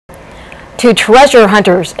Two treasure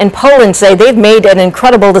hunters in Poland say they've made an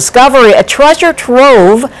incredible discovery, a treasure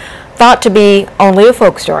trove thought to be only a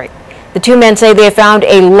folk story. The two men say they have found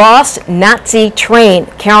a lost Nazi train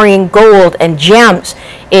carrying gold and gems.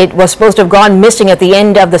 It was supposed to have gone missing at the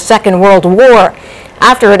end of the Second World War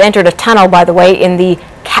after it entered a tunnel, by the way,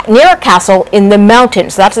 near a castle in the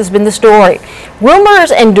mountains. That has been the story. Rumors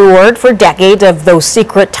endured for decades of those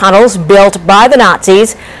secret tunnels built by the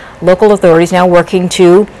Nazis. Local authorities now working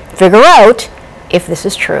to figure out if this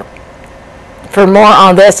is true. For more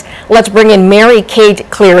on this, let's bring in Mary Kate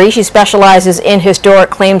Cleary. She specializes in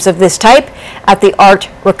historic claims of this type at the Art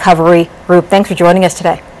Recovery Group. Thanks for joining us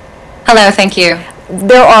today. Hello, thank you.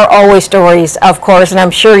 There are always stories, of course, and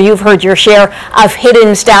I'm sure you've heard your share of hidden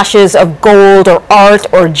stashes of gold or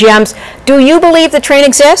art or gems. Do you believe the train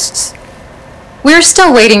exists? We're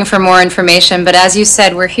still waiting for more information, but as you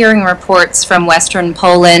said, we're hearing reports from western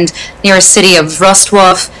Poland near a city of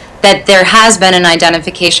Wrocław that there has been an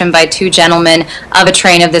identification by two gentlemen of a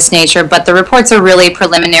train of this nature, but the reports are really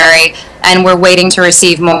preliminary and we're waiting to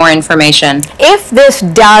receive more information. If this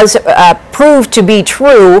does prove to be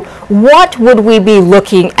true, what would we be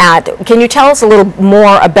looking at? Can you tell us a little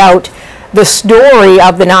more about the story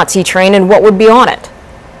of the Nazi train and what would be on it?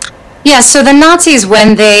 Yes, so the Nazis,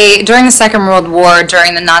 during the Second World War,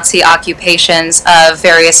 during the Nazi occupations of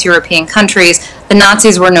various European countries, the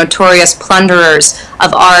Nazis were notorious plunderers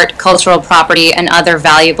of art, cultural property, and other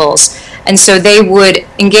valuables. And so they would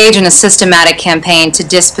engage in a systematic campaign to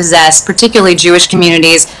dispossess particularly Jewish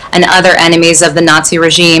communities and other enemies of the Nazi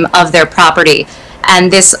regime of their property.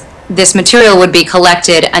 And this material would be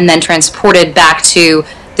collected and then transported back to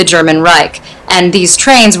the German Reich. And these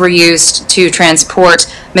trains were used to transport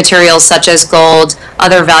materials such as gold,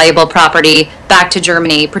 other valuable property, back to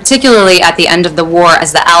Germany, particularly at the end of the war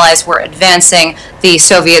as the Allies were advancing the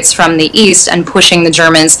Soviets from the east and pushing the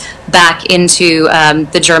Germans back into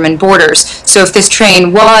the German borders. So if this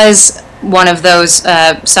train was one of those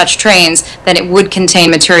such trains, then it would contain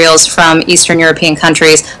materials from Eastern European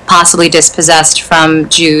countries, possibly dispossessed from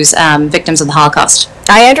Jews, victims of the Holocaust.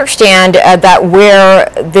 I understand that where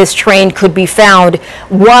this train could be found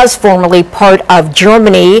was formerly part of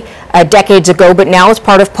Germany decades ago, but now it's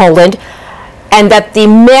part of Poland, and that the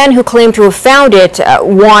men who claim to have found it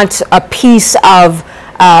want a piece of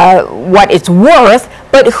what it's worth.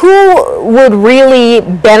 But who would really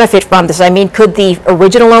benefit from this? I mean, could the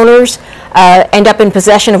original owners end up in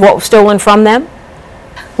possession of what was stolen from them?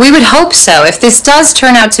 We would hope so. If this does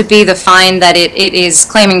turn out to be the find that it is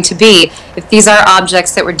claiming to be, if these are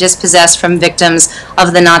objects that were dispossessed from victims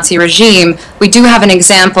of the Nazi regime, we do have an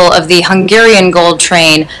example of the Hungarian gold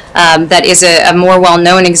train that is a more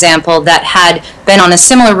well-known example that had been on a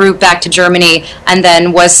similar route back to Germany and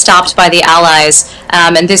then was stopped by the Allies.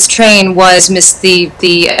 And this train was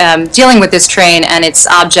dealing with this train and its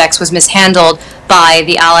objects was mishandled by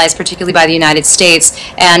the Allies, particularly by the United States,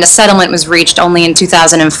 and a settlement was reached only in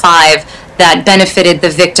 2005 that benefited the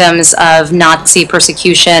victims of Nazi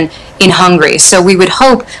persecution in Hungary. So we would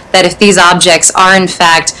hope that if these objects are in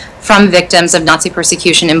fact from victims of Nazi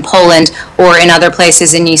persecution in Poland or in other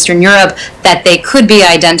places in Eastern Europe, that they could be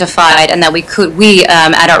identified and that we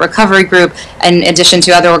at our recovery group, in addition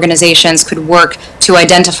to other organizations, could work to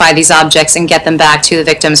identify these objects and get them back to the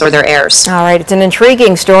victims or their heirs. All right, it's an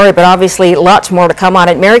intriguing story, but obviously lots more to come on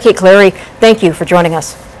it. Mary Kate Cleary, thank you for joining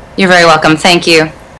us. You're very welcome. Thank you.